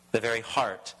 the very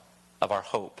heart of our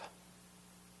hope.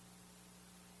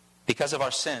 Because of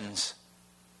our sins,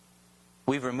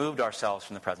 we've removed ourselves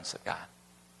from the presence of God.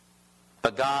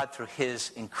 But God, through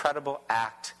his incredible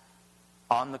act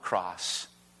on the cross,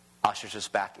 ushers us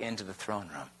back into the throne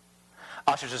room.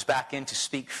 Ushers us back in to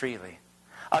speak freely.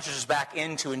 Ushers us back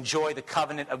in to enjoy the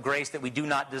covenant of grace that we do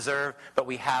not deserve, but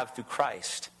we have through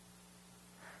Christ.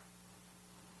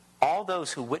 All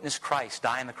those who witnessed Christ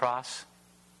die on the cross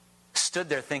stood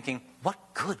there thinking, what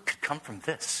good could come from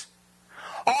this?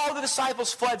 All the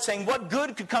disciples fled saying, what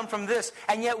good could come from this?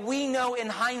 And yet we know in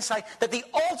hindsight that the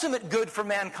ultimate good for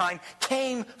mankind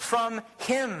came from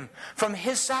him, from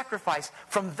his sacrifice,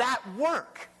 from that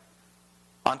work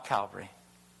on Calvary.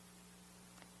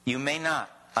 You may not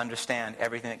understand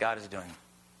everything that God is doing.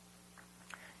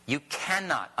 You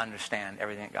cannot understand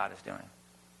everything that God is doing.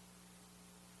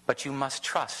 But you must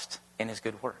trust in his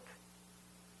good work.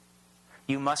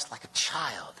 You must, like a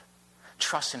child,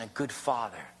 trust in a good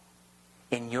father,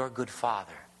 in your good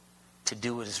Father to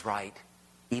do what is right,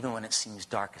 even when it seems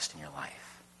darkest in your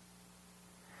life.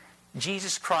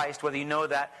 Jesus Christ, whether you know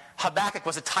that, Habakkuk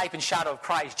was a type and shadow of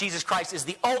Christ. Jesus Christ is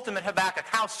the ultimate Habakkuk.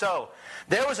 How so?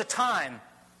 There was a time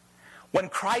when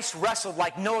Christ wrestled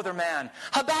like no other man.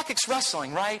 Habakkuk's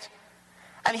wrestling, right?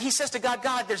 And he says to God,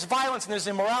 God, there's violence and there's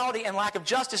immorality and lack of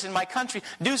justice in my country.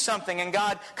 Do something. And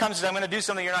God comes and says, I'm going to do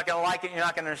something. You're not going to like it. You're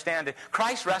not going to understand it.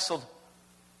 Christ wrestled.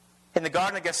 In the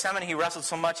Garden of Gethsemane, he wrestled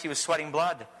so much he was sweating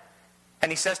blood.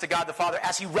 And he says to God the Father,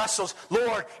 as he wrestles,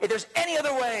 Lord, if there's any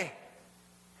other way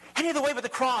but the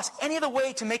cross, any other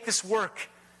way to make this work.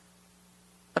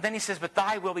 But then he says, but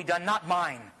thy will be done, not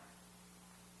mine.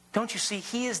 Don't you see?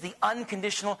 He is the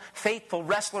unconditional, faithful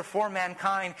wrestler for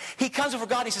mankind. He comes before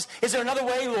God and he says, is there another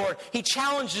way, Lord? He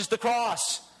challenges the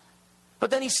cross.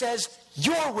 But then he says,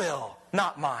 your will,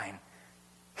 not mine.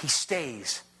 He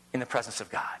stays in the presence of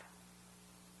God.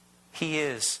 He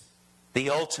is the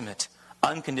ultimate,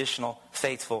 unconditional,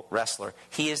 faithful wrestler.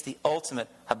 He is the ultimate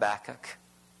Habakkuk.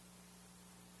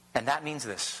 And that means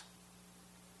this,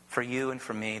 for you and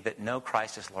for me, that know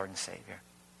Christ as Lord and Savior.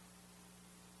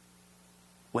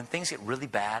 When things get really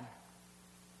bad,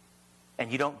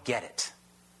 and you don't get it,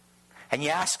 and you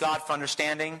ask God for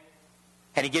understanding,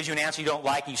 and He gives you an answer you don't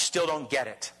like, and you still don't get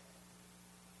it,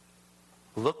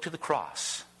 look to the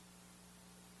cross.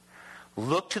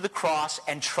 Look to the cross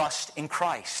and trust in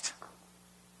Christ.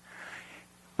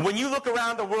 When you look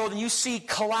around the world and you see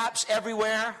collapse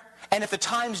everywhere, and if the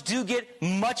times do get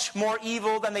much more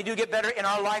evil than they do get better in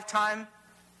our lifetime,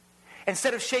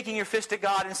 instead of shaking your fist at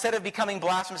God, instead of becoming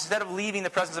blasphemous, instead of leaving the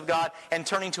presence of God and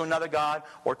turning to another God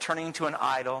or turning to an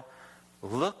idol,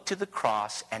 look to the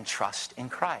cross and trust in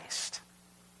Christ.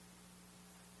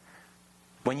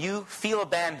 When you feel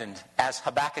abandoned, as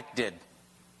Habakkuk did,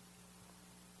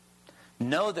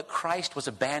 know that Christ was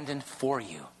abandoned for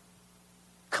you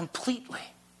completely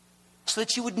so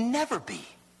that you would never be.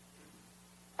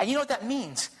 And you know what that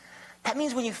means? That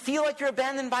means when you feel like you're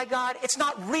abandoned by God, it's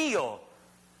not real.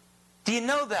 Do you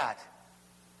know that?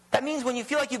 That means when you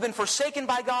feel like you've been forsaken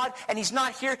by God and He's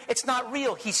not here, it's not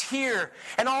real. He's here.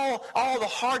 And all the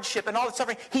hardship and all the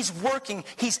suffering, He's working,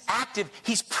 He's active,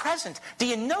 He's present. Do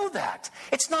you know that?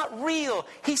 It's not real.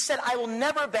 He said, I will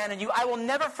never abandon you. I will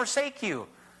never forsake you.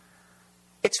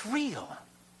 It's real.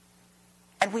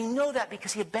 And we know that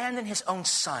because He abandoned His own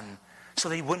Son so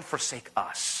that He wouldn't forsake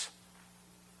us.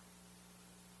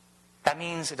 That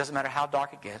means it doesn't matter how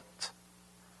dark it gets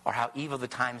or how evil the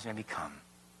times may become.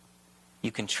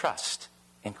 You can trust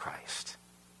in Christ.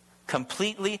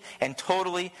 Completely and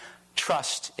totally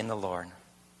trust in the Lord.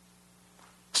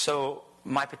 So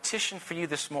my petition for you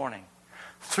this morning,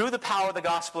 through the power of the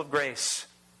gospel of grace,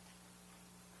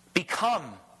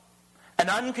 become an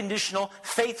unconditional,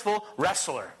 faithful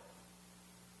wrestler.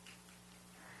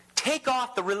 Take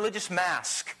off the religious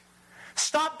mask.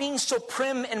 Stop being so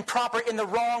prim and proper in the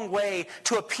wrong way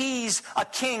to appease a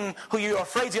king who you're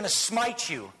afraid is going to smite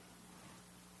you.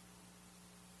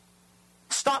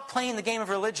 Stop playing the game of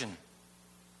religion.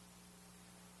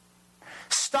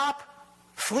 Stop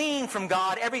fleeing from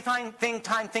God every time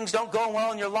things don't go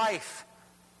well in your life.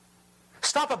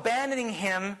 Stop abandoning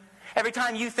Him every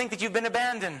time you think that you've been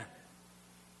abandoned.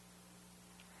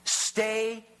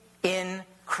 Stay in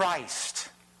Christ.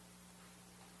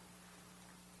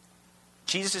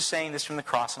 Jesus is saying this from the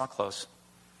cross, and I'll close.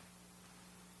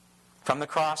 From the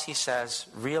cross, He says,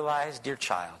 realize, dear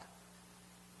child,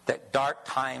 that dark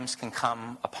times can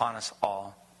come upon us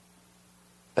all,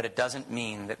 but it doesn't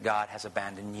mean that God has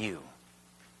abandoned you.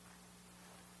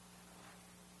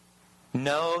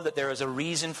 Know that there is a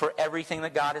reason for everything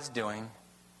that God is doing,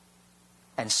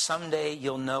 and someday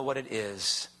you'll know what it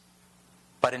is.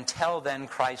 But until then,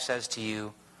 Christ says to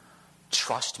you,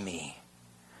 trust me,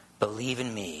 believe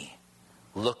in me,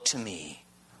 look to me,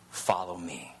 follow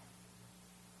me.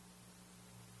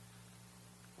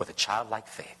 With a childlike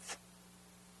faith.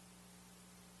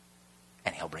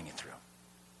 And He'll bring you through.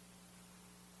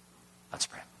 Let's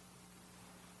pray.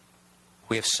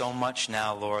 We have so much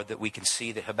now, Lord, that we can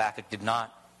see that Habakkuk did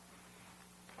not.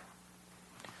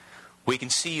 We can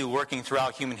see You working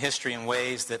throughout human history in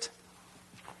ways that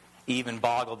even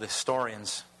boggle the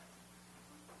historians.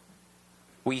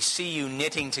 We see You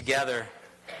knitting together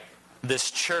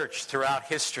this church throughout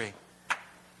history.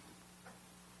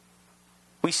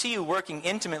 We see You working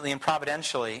intimately and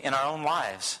providentially in our own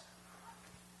lives.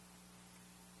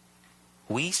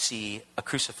 We see a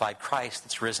crucified Christ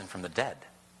that's risen from the dead.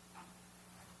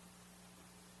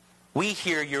 We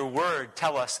hear Your word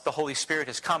tell us the Holy Spirit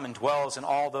has come and dwells in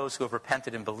all those who have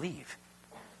repented and believe.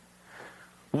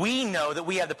 We know that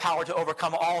we have the power to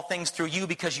overcome all things through You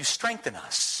because You strengthen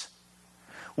us.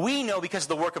 We know because of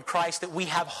the work of Christ that we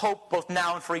have hope both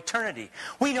now and for eternity.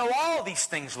 We know all these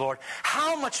things, Lord.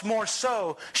 How much more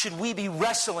so should we be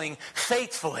wrestling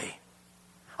faithfully,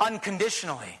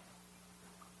 unconditionally?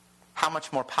 How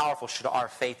much more powerful should our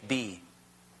faith be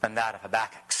than that of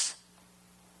Habakkuk's?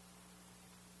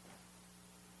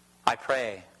 I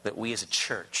pray that we as a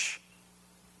church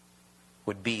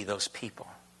would be those people,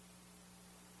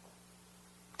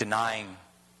 denying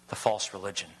the false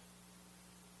religion,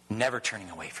 never turning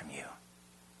away from you,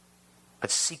 but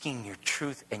seeking your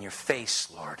truth and your face,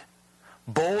 Lord,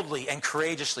 boldly and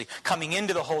courageously coming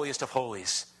into the holiest of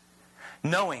holies,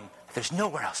 knowing that there's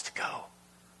nowhere else to go.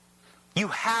 You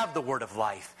have the word of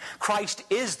life. Christ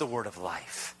is the word of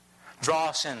life. Draw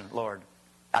us in, Lord,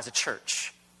 as a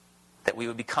church, that we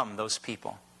would become those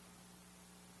people.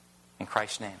 In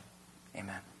Christ's name,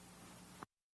 amen.